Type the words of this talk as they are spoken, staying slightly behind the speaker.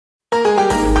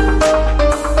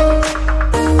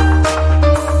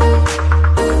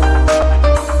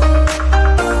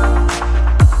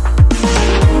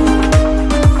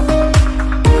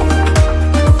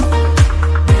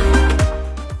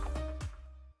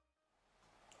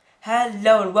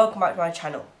Hello and welcome back to my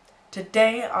channel.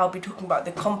 Today I'll be talking about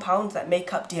the compounds that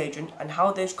make up deodorant and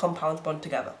how those compounds bond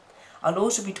together. I'll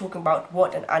also be talking about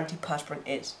what an antiperspirant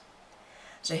is.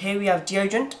 So here we have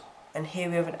deodorant and here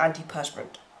we have an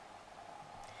antiperspirant.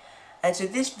 And so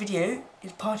this video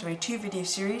is part of a 2-video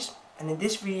series, and in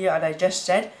this video, as I just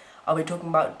said, I'll be talking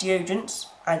about deodorants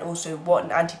and also what an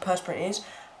antiperspirant is,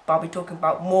 but I'll be talking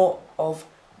about more of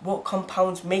what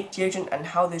compounds make deodorant and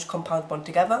how those compounds bond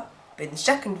together. But in the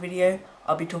second video,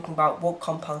 I'll be talking about what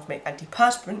compounds make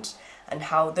antiperspirants and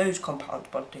how those compounds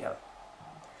bond together.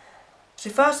 So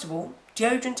first of all,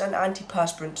 deodorants and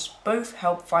antiperspirants both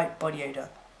help fight body odour,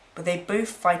 but they both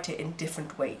fight it in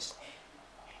different ways.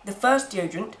 The first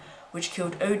deodorant, which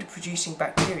killed odour-producing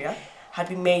bacteria, had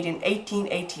been made in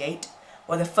 1888,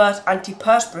 while the first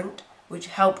antiperspirant, which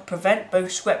helped prevent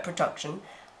both sweat production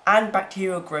and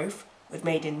bacterial growth, was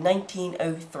made in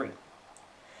 1903.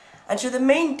 And so the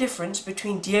main difference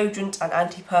between deodorants and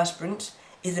antiperspirants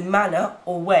is the manner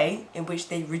or way in which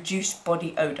they reduce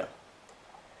body odour.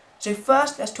 So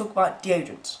first, let's talk about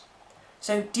deodorants.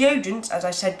 So deodorants, as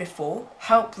I said before,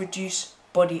 help reduce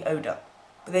body odour,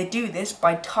 but they do this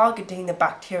by targeting the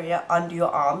bacteria under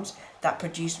your arms that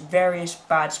produce various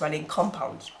bad smelling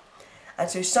compounds. And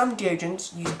so some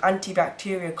deodorants use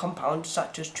antibacterial compounds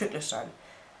such as Trichosan,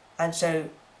 and so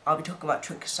I'll be talking about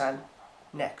Trichosan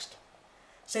next.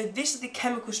 So this is the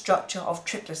chemical structure of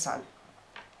Trichosan.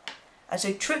 And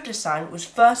so Trichosan was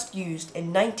first used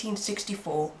in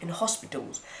 1964 in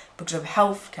hospitals because of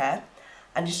healthcare,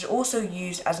 and it is also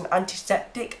used as an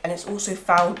antiseptic, and it's also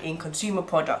found in consumer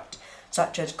products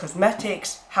such as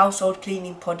cosmetics, household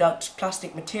cleaning products,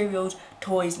 plastic materials,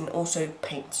 toys, and also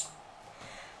paints.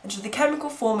 And so the chemical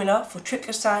formula for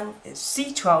Trichosan is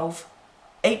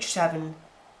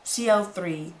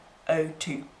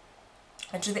C12H7Cl3O2.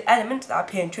 And so the elements that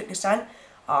appear in Trichosan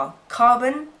are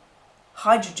carbon,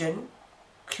 hydrogen,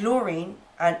 chlorine,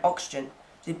 and oxygen.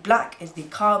 The black is the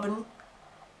carbon,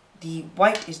 the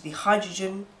white is the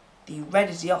hydrogen, the red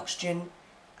is the oxygen,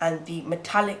 and the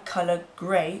metallic colour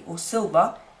grey or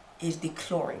silver is the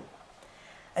chlorine.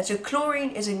 And so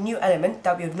chlorine is a new element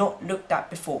that we have not looked at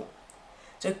before.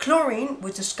 So chlorine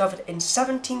was discovered in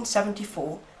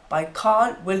 1774 by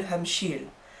Carl Wilhelm Scheele,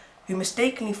 who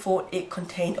mistakenly thought it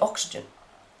contained oxygen.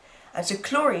 And so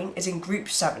chlorine is in group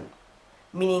 7,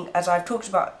 meaning, as I've talked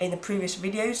about in the previous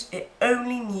videos, it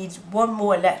only needs one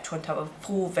more electron to have a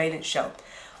full valence shell,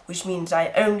 which means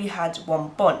I only had one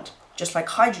bond, just like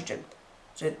hydrogen.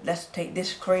 So let's take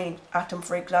this chlorine atom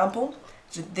for example.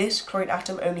 So this chlorine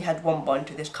atom only had one bond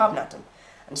to this carbon atom.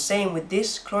 And same with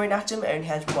this chlorine atom, it only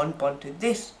has one bond to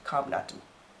this carbon atom.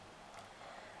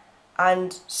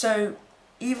 And so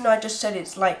even though I just said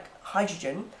it's like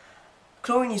hydrogen,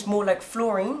 chlorine is more like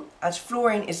fluorine, as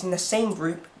fluorine is in the same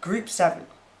group, group 7.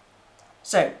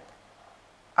 So,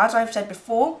 as I've said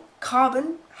before,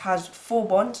 carbon has 4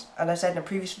 bonds, as I said in a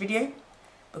previous video,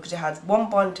 because it has one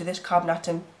bond to this carbon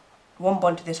atom, one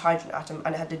bond to this hydrogen atom,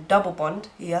 and it had a double bond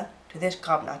here to this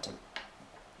carbon atom.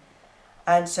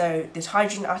 And so this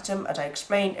hydrogen atom, as I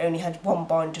explained, only has one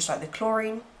bond, just like the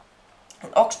chlorine. An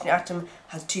oxygen atom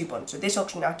has 2 bonds. So this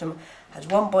oxygen atom has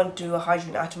one bond to a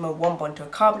hydrogen atom and one bond to a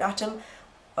carbon atom,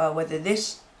 whether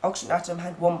this oxygen atom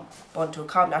had one bond to a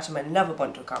carbon atom and another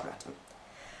bond to a carbon atom.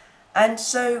 And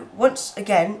so once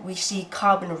again we see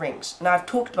carbon rings. Now I've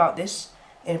talked about this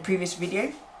in a previous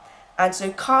video. And so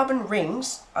carbon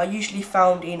rings are usually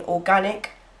found in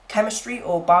organic chemistry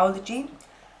or biology.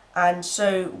 And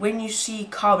so when you see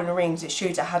carbon rings, it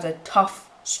shows it has a tough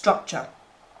structure.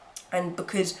 And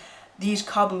because these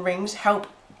carbon rings help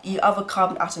the other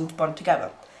carbon atoms bond together,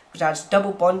 because it has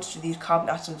double bonds to these carbon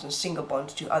atoms and single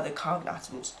bonds to other carbon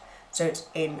atoms. So it's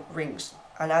in rings.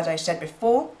 And as I said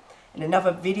before, in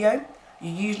another video,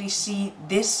 you usually see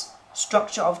this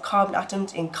structure of carbon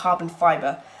atoms in carbon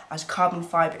fibre, as carbon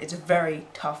fibre is a very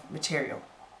tough material.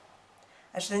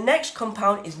 And so the next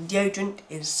compound in deodorant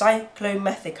is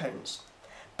Cyclomethicones.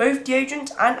 Both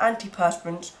deodorants and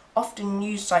antiperspirants often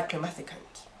use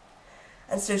cyclomethicones.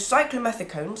 And so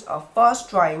cyclomethicones are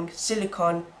fast-drying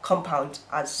silicone compounds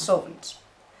as solvents.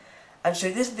 And so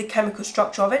this is the chemical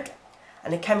structure of it,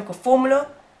 and the chemical formula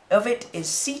of it is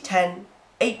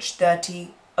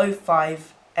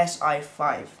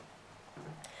C10H30O5Si5.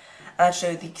 And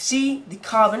so the C, the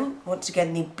carbon, once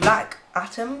again the black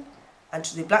atom, and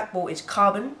so the black ball is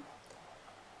carbon,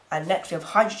 and next we have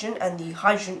hydrogen, and the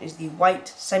hydrogen is the white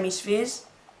semispheres.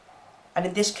 And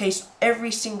in this case,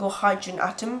 every single hydrogen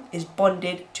atom is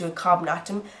bonded to a carbon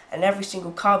atom, and every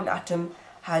single carbon atom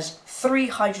has 3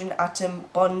 hydrogen atom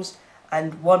bonds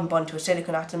and 1 bond to a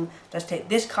silicon atom. Let's take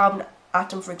this carbon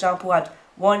atom, for example, had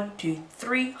 1, 2,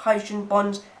 3 hydrogen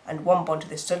bonds and 1 bond to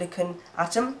the silicon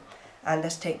atom. And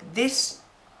let's take this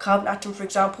carbon atom, for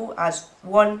example, as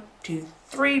 1, 2,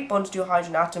 3 bonds to a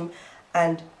hydrogen atom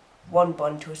and 1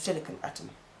 bond to a silicon atom.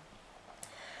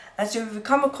 And so if we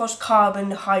come across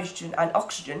carbon, hydrogen and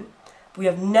oxygen, we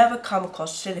have never come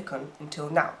across silicon until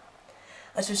now.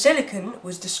 And so silicon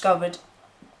was discovered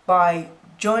by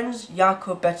Jöns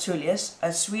Jakob Berzelius,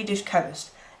 a Swedish chemist,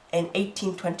 in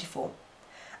 1824.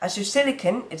 And so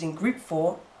silicon is in group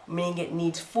 4, meaning it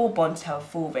needs 4 bonds to have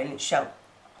a 4-valent shell.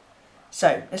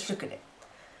 So let's look at it.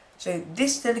 So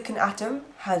this silicon atom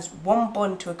has 1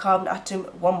 bond to a carbon atom,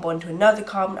 1 bond to another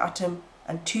carbon atom,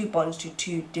 and 2 bonds to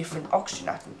 2 different oxygen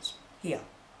atoms here.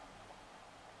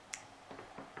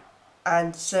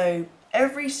 And so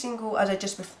every single, as I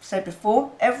just said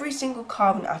before, every single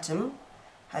carbon atom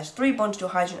has 3 bonds to a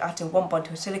hydrogen atom, 1 bond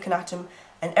to a silicon atom,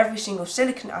 and every single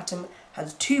silicon atom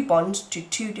has 2 bonds to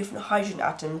 2 different hydrogen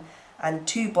atoms and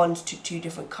 2 bonds to 2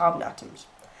 different carbon atoms.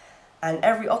 And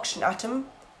every oxygen atom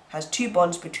has 2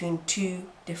 bonds between 2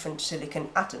 different silicon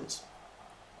atoms.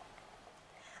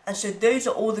 And so those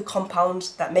are all the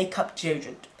compounds that make up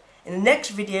deodorant. In the next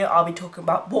video I'll be talking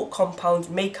about what compounds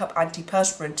make up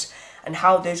antiperspirants and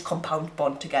how those compounds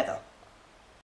bond together.